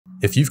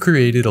If you've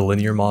created a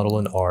linear model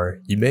in R,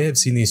 you may have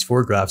seen these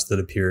four graphs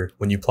that appear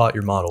when you plot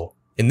your model.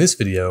 In this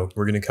video,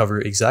 we're going to cover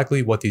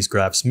exactly what these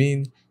graphs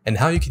mean and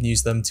how you can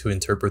use them to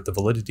interpret the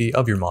validity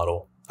of your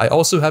model. I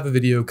also have a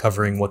video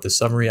covering what the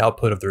summary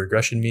output of the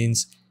regression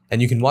means,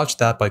 and you can watch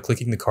that by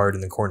clicking the card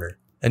in the corner.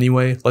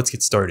 Anyway, let's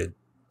get started.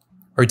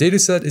 Our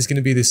dataset is going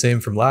to be the same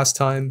from last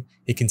time.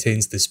 It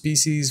contains the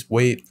species,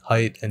 weight,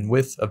 height, and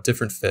width of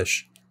different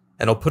fish,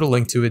 and I'll put a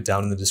link to it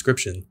down in the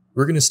description.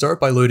 We're going to start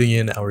by loading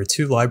in our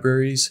two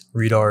libraries,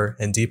 readr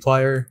and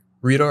dplyr.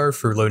 readr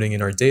for loading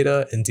in our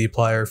data and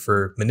dplyr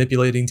for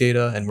manipulating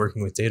data and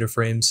working with data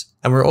frames.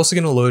 And we're also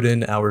going to load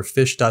in our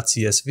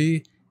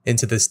fish.csv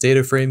into this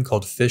data frame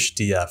called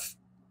fishdf.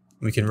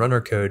 We can run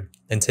our code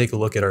and take a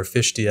look at our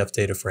fishdf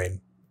data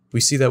frame. We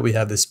see that we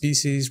have the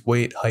species,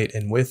 weight, height,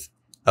 and width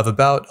of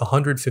about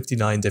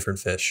 159 different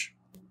fish.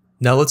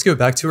 Now let's go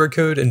back to our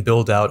code and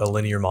build out a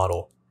linear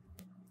model.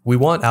 We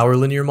want our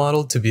linear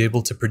model to be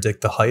able to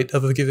predict the height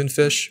of a given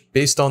fish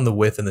based on the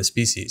width and the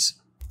species.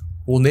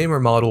 We'll name our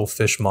model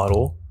fish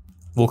model.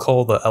 We'll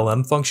call the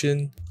lm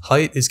function.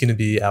 Height is going to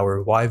be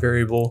our y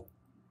variable,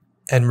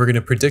 and we're going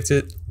to predict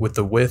it with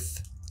the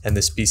width and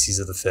the species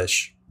of the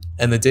fish.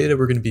 And the data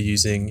we're going to be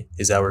using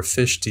is our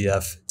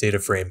fishdf data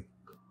frame.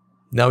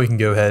 Now we can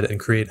go ahead and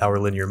create our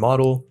linear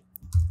model.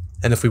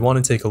 And if we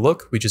want to take a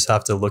look, we just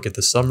have to look at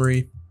the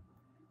summary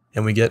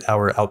and we get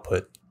our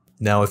output.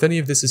 Now, if any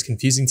of this is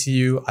confusing to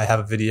you, I have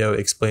a video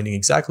explaining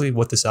exactly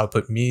what this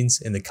output means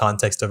in the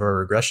context of our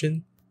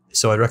regression,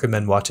 so I'd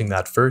recommend watching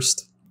that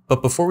first.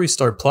 But before we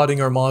start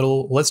plotting our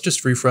model, let's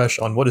just refresh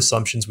on what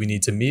assumptions we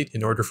need to meet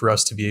in order for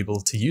us to be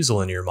able to use a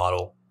linear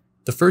model.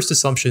 The first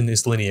assumption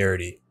is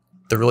linearity.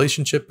 The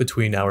relationship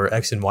between our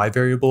x and y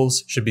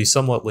variables should be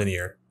somewhat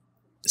linear.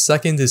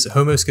 Second is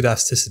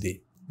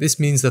homoscedasticity.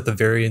 This means that the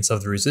variance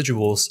of the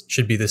residuals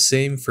should be the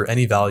same for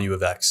any value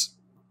of x.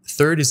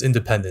 Third is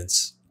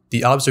independence.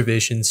 The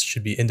observations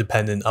should be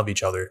independent of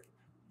each other.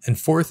 And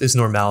fourth is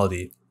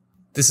normality.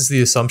 This is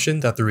the assumption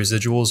that the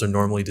residuals are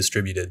normally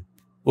distributed.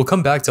 We'll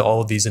come back to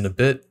all of these in a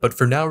bit, but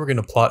for now we're going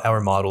to plot our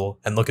model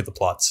and look at the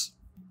plots.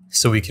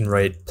 So we can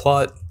write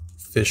plot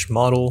fish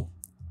model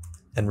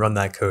and run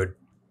that code.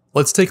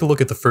 Let's take a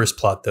look at the first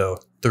plot though,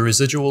 the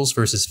residuals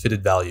versus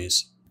fitted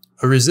values.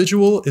 A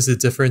residual is the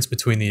difference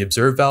between the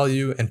observed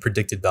value and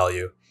predicted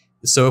value.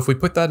 So if we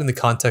put that in the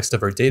context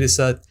of our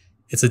dataset,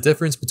 it's the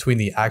difference between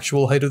the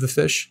actual height of the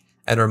fish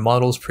and our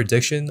model's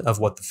prediction of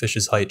what the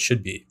fish's height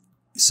should be.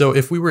 So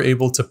if we were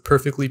able to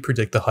perfectly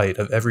predict the height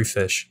of every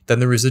fish, then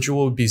the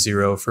residual would be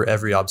 0 for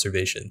every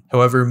observation.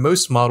 However,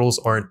 most models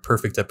aren't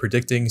perfect at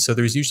predicting, so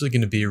there's usually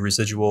going to be a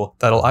residual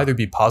that'll either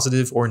be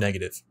positive or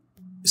negative.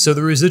 So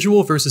the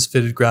residual versus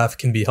fitted graph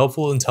can be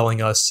helpful in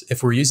telling us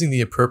if we're using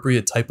the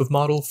appropriate type of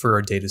model for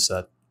our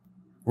dataset.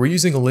 We're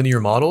using a linear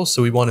model,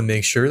 so we want to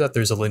make sure that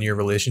there's a linear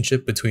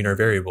relationship between our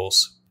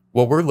variables.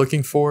 What we're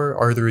looking for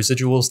are the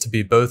residuals to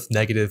be both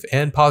negative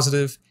and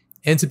positive,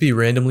 and to be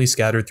randomly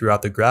scattered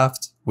throughout the graph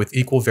with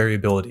equal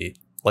variability,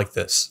 like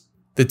this.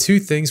 The two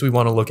things we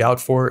want to look out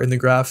for in the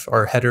graph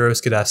are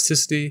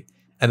heteroscedasticity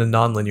and a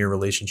nonlinear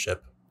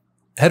relationship.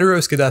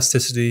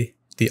 Heteroscedasticity,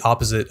 the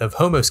opposite of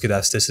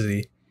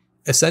homoscedasticity,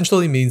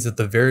 essentially means that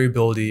the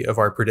variability of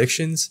our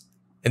predictions,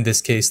 in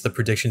this case the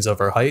predictions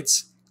of our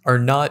heights, are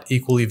not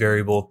equally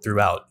variable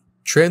throughout.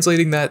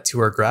 Translating that to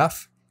our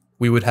graph,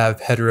 we would have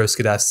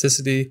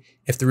heteroscedasticity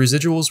if the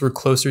residuals were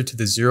closer to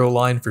the 0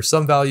 line for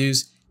some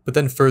values, but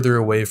then further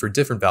away for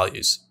different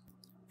values.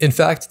 In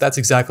fact, that's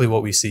exactly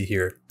what we see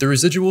here. The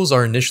residuals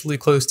are initially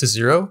close to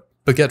 0,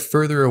 but get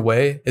further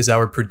away as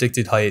our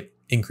predicted height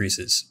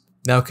increases.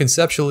 Now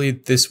conceptually,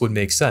 this would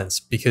make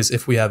sense, because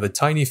if we have a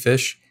tiny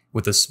fish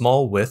with a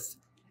small width,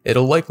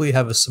 it'll likely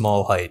have a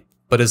small height.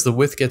 But as the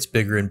width gets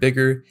bigger and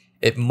bigger,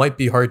 it might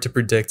be hard to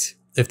predict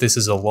if this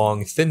is a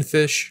long, thin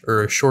fish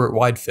or a short,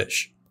 wide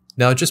fish.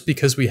 Now, just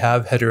because we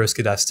have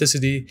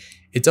heteroscedasticity,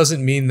 it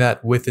doesn't mean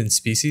that width and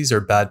species are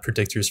bad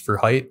predictors for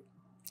height.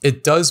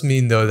 It does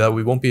mean though that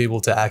we won't be able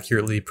to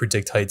accurately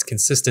predict heights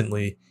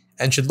consistently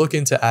and should look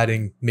into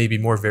adding maybe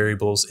more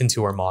variables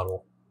into our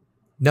model.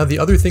 Now, the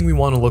other thing we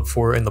want to look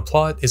for in the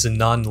plot is a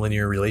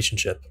nonlinear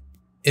relationship.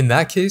 In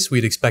that case,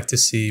 we'd expect to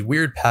see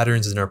weird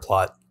patterns in our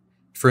plot.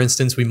 For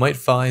instance, we might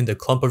find a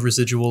clump of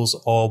residuals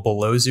all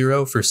below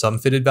 0 for some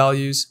fitted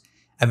values,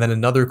 and then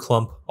another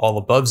clump all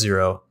above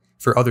 0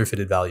 for other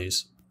fitted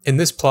values. In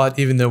this plot,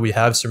 even though we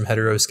have some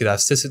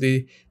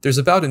heteroscedasticity, there's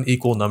about an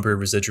equal number of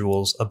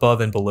residuals above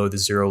and below the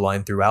 0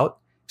 line throughout,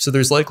 so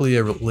there's likely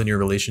a linear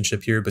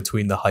relationship here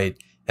between the height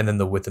and then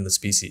the width and the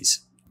species.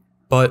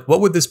 But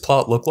what would this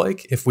plot look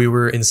like if we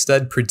were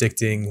instead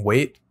predicting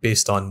weight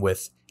based on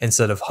width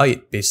instead of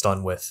height based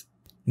on width?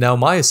 Now,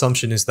 my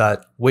assumption is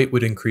that weight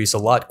would increase a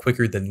lot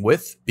quicker than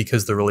width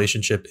because the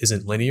relationship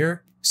isn't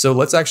linear, so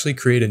let's actually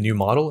create a new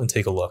model and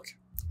take a look.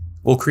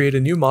 We'll create a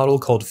new model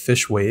called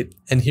fish weight,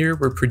 and here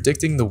we're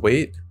predicting the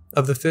weight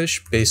of the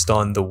fish based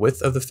on the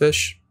width of the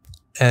fish.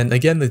 And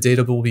again, the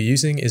data we'll be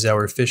using is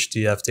our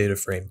fishdf data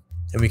frame.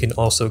 And we can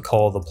also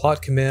call the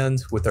plot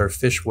command with our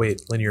fish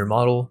weight linear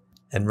model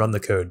and run the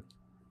code.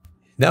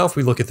 Now if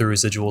we look at the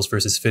residuals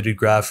versus fitted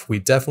graph, we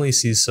definitely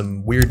see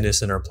some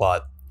weirdness in our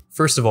plot.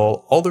 First of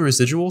all the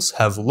residuals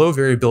have low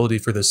variability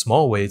for the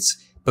small weights,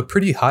 but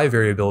pretty high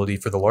variability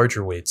for the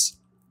larger weights.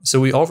 So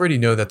we already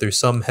know that there's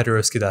some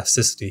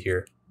heteroscedasticity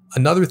here.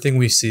 Another thing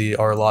we see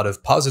are a lot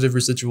of positive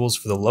residuals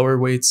for the lower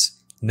weights,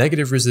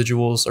 negative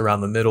residuals around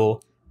the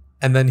middle,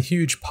 and then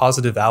huge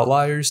positive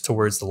outliers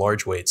towards the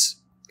large weights.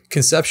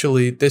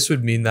 Conceptually, this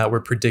would mean that we're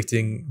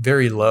predicting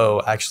very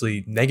low,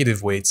 actually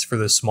negative weights for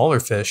the smaller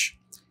fish,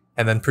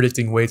 and then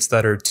predicting weights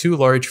that are too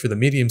large for the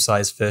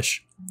medium-sized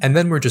fish, and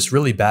then we're just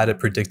really bad at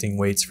predicting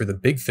weights for the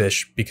big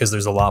fish because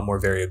there's a lot more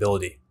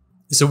variability.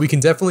 So we can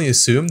definitely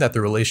assume that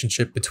the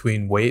relationship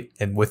between weight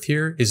and width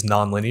here is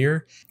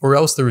nonlinear, or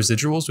else the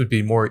residuals would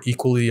be more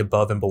equally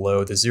above and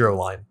below the zero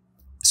line.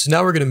 So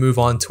now we're going to move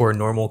on to our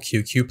normal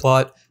QQ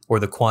plot, or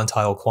the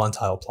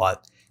quantile-quantile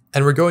plot.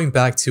 And we're going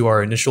back to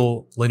our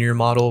initial linear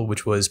model,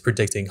 which was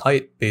predicting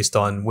height based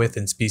on width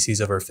and species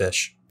of our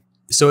fish.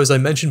 So as I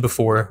mentioned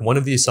before, one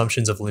of the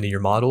assumptions of linear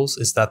models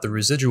is that the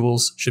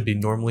residuals should be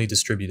normally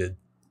distributed.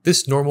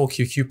 This normal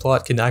QQ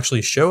plot can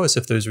actually show us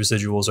if those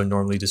residuals are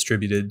normally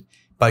distributed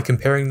by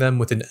comparing them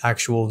with an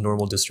actual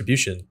normal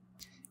distribution.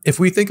 If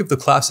we think of the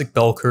classic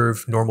bell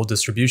curve normal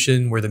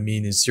distribution where the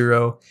mean is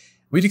 0,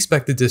 we'd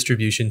expect the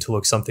distribution to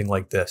look something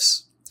like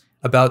this.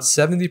 About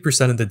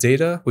 70% of the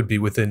data would be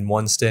within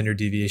 1 standard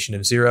deviation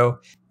of 0,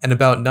 and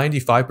about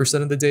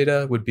 95% of the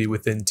data would be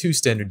within 2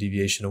 standard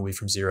deviation away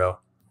from 0.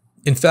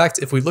 In fact,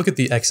 if we look at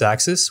the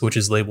x-axis, which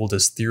is labeled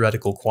as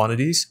theoretical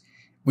quantities,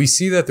 we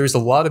see that there's a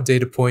lot of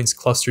data points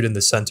clustered in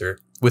the center,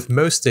 with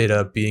most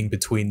data being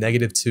between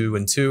 -2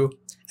 and 2,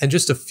 and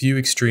just a few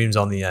extremes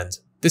on the end.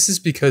 This is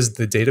because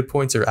the data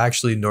points are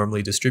actually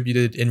normally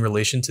distributed in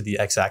relation to the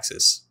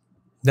x-axis.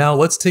 Now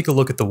let's take a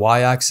look at the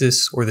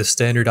y-axis, or the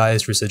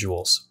standardized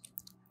residuals.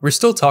 We're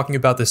still talking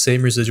about the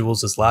same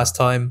residuals as last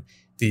time,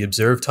 the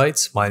observed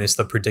heights minus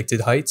the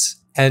predicted heights,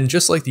 and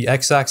just like the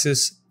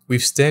x-axis,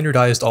 we've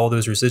standardized all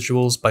those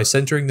residuals by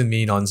centering the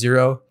mean on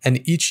 0,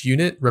 and each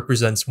unit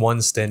represents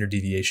 1 standard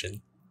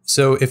deviation.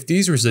 So if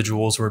these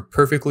residuals were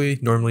perfectly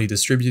normally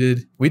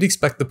distributed, we'd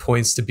expect the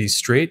points to be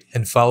straight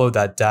and follow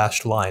that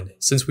dashed line,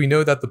 since we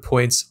know that the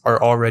points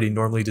are already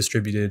normally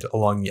distributed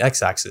along the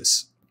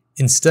x-axis.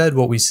 Instead,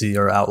 what we see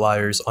are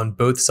outliers on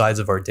both sides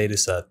of our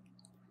dataset.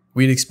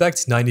 We'd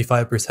expect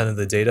 95% of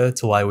the data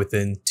to lie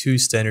within 2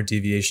 standard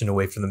deviation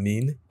away from the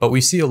mean, but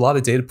we see a lot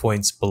of data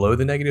points below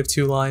the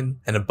 -2 line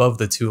and above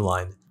the 2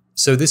 line.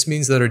 So this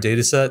means that our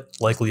dataset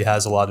likely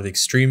has a lot of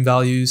extreme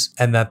values,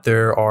 and that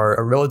there are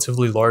a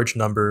relatively large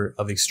number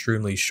of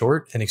extremely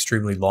short and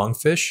extremely long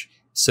fish,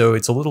 so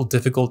it's a little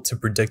difficult to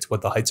predict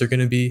what the heights are going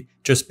to be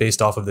just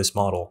based off of this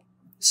model.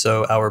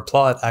 So our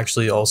plot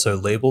actually also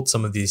labeled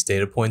some of these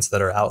data points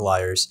that are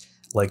outliers,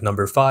 like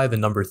number 5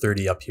 and number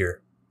 30 up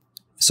here.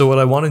 So what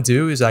I want to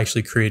do is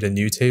actually create a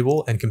new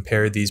table and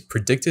compare these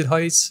predicted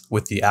heights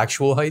with the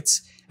actual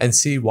heights and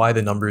see why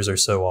the numbers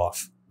are so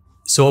off.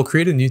 So I'll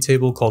create a new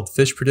table called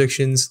fish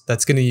predictions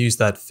that's going to use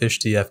that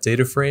fishdf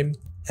data frame,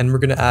 and we're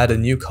going to add a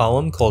new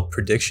column called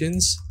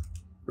predictions.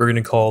 We're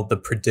going to call the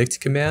predict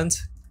command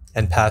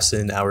and pass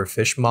in our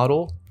fish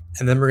model,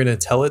 and then we're going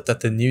to tell it that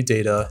the new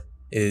data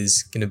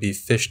is going to be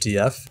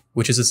fishdf,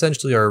 which is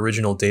essentially our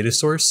original data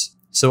source.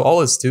 So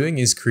all it's doing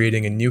is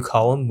creating a new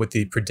column with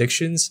the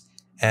predictions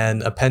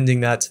and appending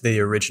that to the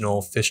original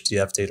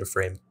fishdf data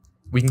frame.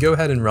 We can go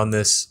ahead and run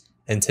this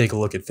and take a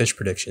look at fish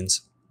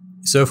predictions.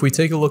 So if we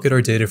take a look at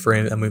our data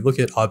frame and we look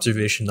at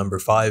observation number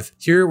 5,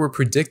 here we're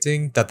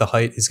predicting that the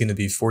height is going to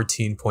be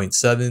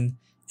 14.7.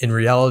 In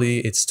reality,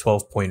 it's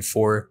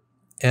 12.4.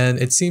 And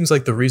it seems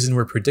like the reason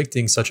we're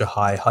predicting such a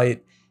high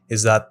height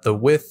is that the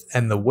width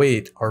and the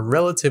weight are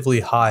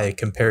relatively high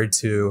compared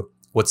to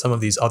what some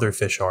of these other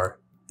fish are.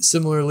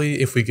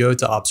 Similarly, if we go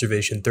to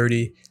observation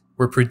 30,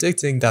 we're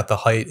predicting that the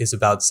height is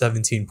about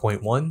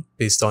 17.1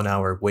 based on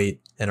our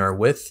weight and our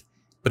width,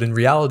 but in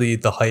reality,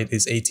 the height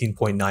is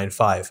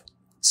 18.95.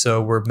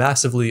 So we're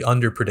massively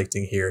under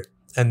predicting here,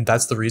 and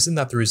that's the reason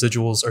that the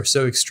residuals are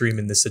so extreme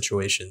in this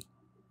situation.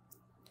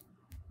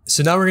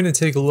 So now we're going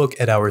to take a look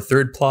at our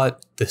third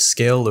plot, the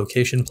scale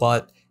location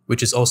plot,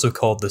 which is also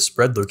called the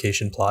spread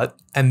location plot,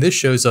 and this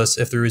shows us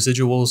if the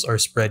residuals are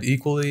spread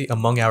equally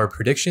among our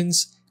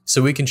predictions,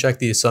 so we can check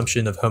the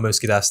assumption of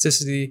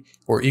homoscedasticity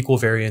or equal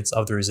variance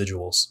of the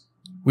residuals.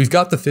 We've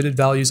got the fitted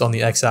values on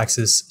the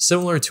x-axis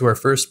similar to our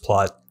first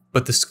plot,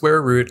 but the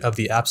square root of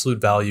the absolute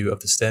value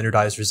of the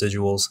standardized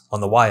residuals on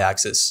the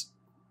y-axis.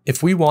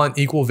 If we want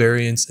equal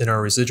variance in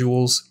our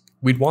residuals,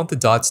 we'd want the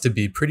dots to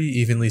be pretty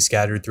evenly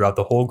scattered throughout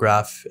the whole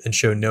graph and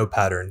show no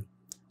pattern.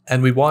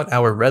 And we want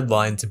our red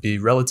line to be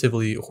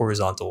relatively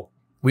horizontal.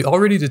 We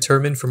already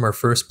determined from our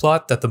first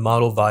plot that the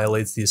model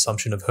violates the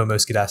assumption of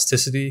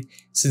homoscedasticity,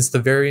 since the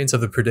variance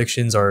of the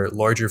predictions are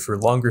larger for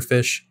longer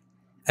fish,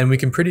 and we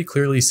can pretty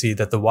clearly see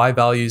that the y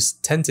values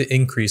tend to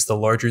increase the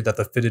larger that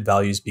the fitted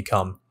values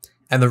become,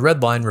 and the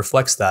red line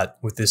reflects that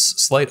with this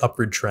slight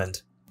upward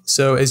trend.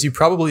 So as you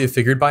probably have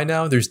figured by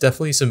now, there's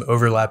definitely some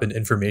overlap in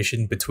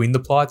information between the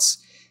plots,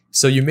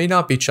 So you may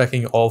not be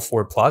checking all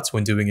 4 plots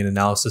when doing an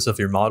analysis of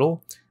your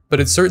model, but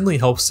it certainly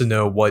helps to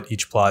know what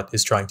each plot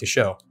is trying to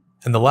show.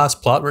 And the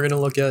last plot we're going to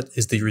look at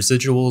is the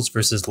residuals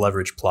versus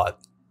leverage plot.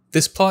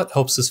 This plot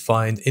helps us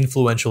find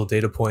influential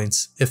data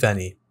points, if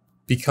any.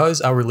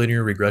 Because our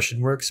linear regression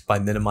works by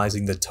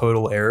minimizing the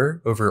total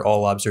error over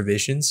all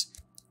observations,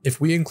 if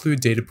we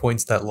include data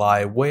points that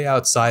lie way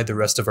outside the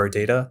rest of our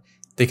data,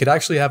 they could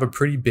actually have a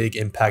pretty big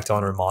impact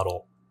on our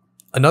model.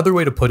 Another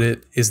way to put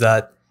it is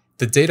that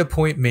the data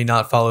point may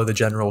not follow the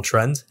general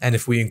trend, and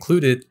if we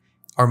include it,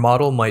 our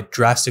model might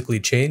drastically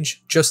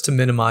change just to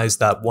minimize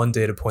that one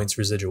data point's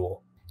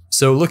residual.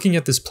 So looking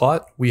at this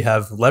plot, we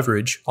have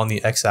leverage on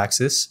the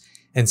x-axis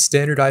and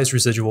standardized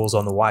residuals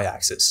on the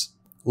y-axis.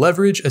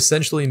 Leverage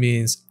essentially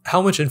means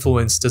how much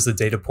influence does the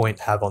data point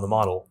have on the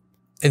model.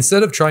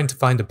 Instead of trying to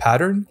find a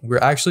pattern, we're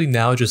actually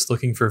now just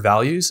looking for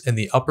values in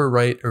the upper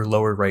right or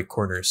lower right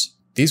corners.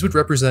 These would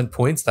represent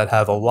points that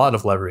have a lot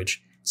of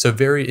leverage, so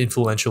very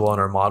influential on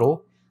our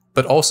model,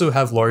 but also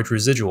have large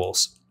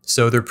residuals,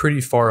 so they're pretty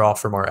far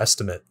off from our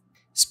estimate.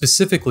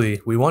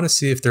 Specifically, we want to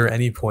see if there are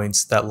any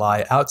points that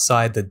lie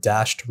outside the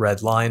dashed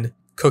red line,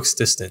 Cook's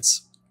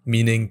distance,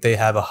 meaning they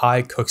have a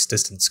high Cook's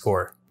distance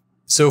score.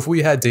 So if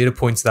we had data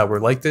points that were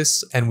like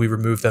this and we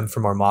removed them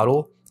from our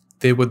model,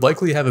 they would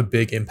likely have a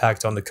big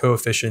impact on the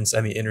coefficients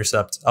and the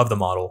intercept of the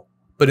model.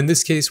 But in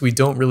this case, we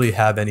don't really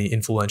have any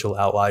influential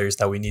outliers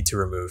that we need to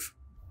remove.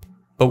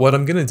 But what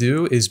I'm going to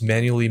do is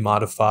manually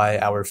modify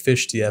our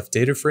FishDF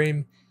data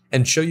frame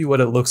and show you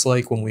what it looks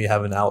like when we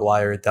have an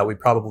outlier that we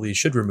probably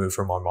should remove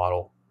from our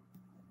model.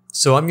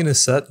 So I'm going to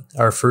set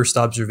our first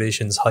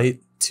observation's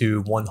height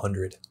to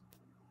 100.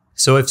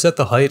 So I've set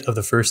the height of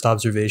the first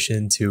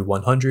observation to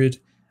 100.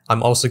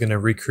 I'm also going to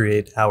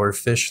recreate our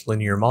fish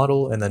linear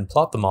model and then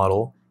plot the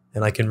model,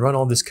 and I can run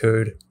all this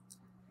code.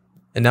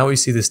 And now we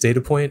see this data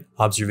point,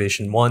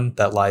 observation 1,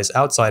 that lies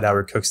outside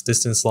our Cook's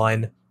distance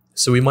line,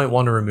 so we might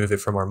want to remove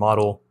it from our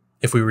model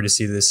if we were to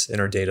see this in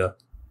our data.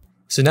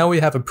 So now we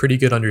have a pretty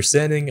good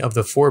understanding of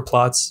the 4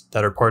 plots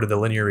that are part of the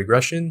linear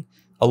regression,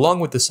 along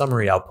with the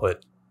summary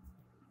output.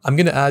 I'm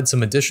going to add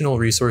some additional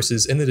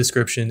resources in the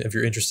description if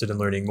you're interested in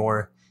learning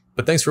more,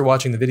 but thanks for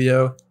watching the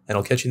video, and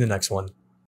I'll catch you in the next one.